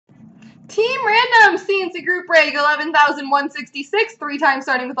Team Random, C&C Group Break, 11,166, 3 times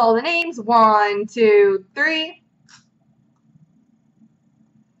starting with all the names. 1, 2, 3.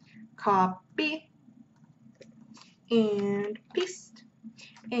 Copy. And paste.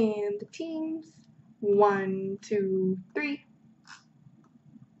 And the teams. 1, 2, 3.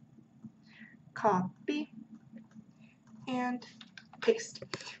 Copy. And paste.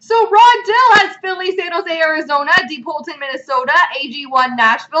 So Rod Dill has Philly, San Jose, Arizona, Deep Holton, Minnesota, AG1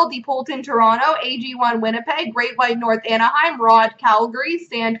 Nashville, Deep Holton, Toronto, AG1 Winnipeg, Great White North Anaheim, Rod Calgary,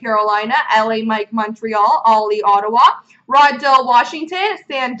 Sand Carolina, LA Mike Montreal, Ollie Ottawa, Rod Dill Washington,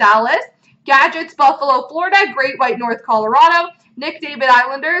 Sand Dallas, Gadgets Buffalo, Florida, Great White North Colorado, Nick David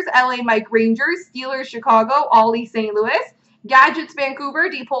Islanders, LA Mike Rangers, Steelers Chicago, Ollie St. Louis, Gadgets Vancouver,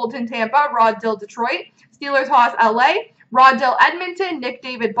 Deep Holton Tampa, Rod Dill Detroit, Steelers Haas LA, Rod Dill Edmonton, Nick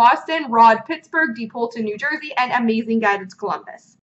David Boston, Rod Pittsburgh, Deep Holton New Jersey, and Amazing Gadgets Columbus.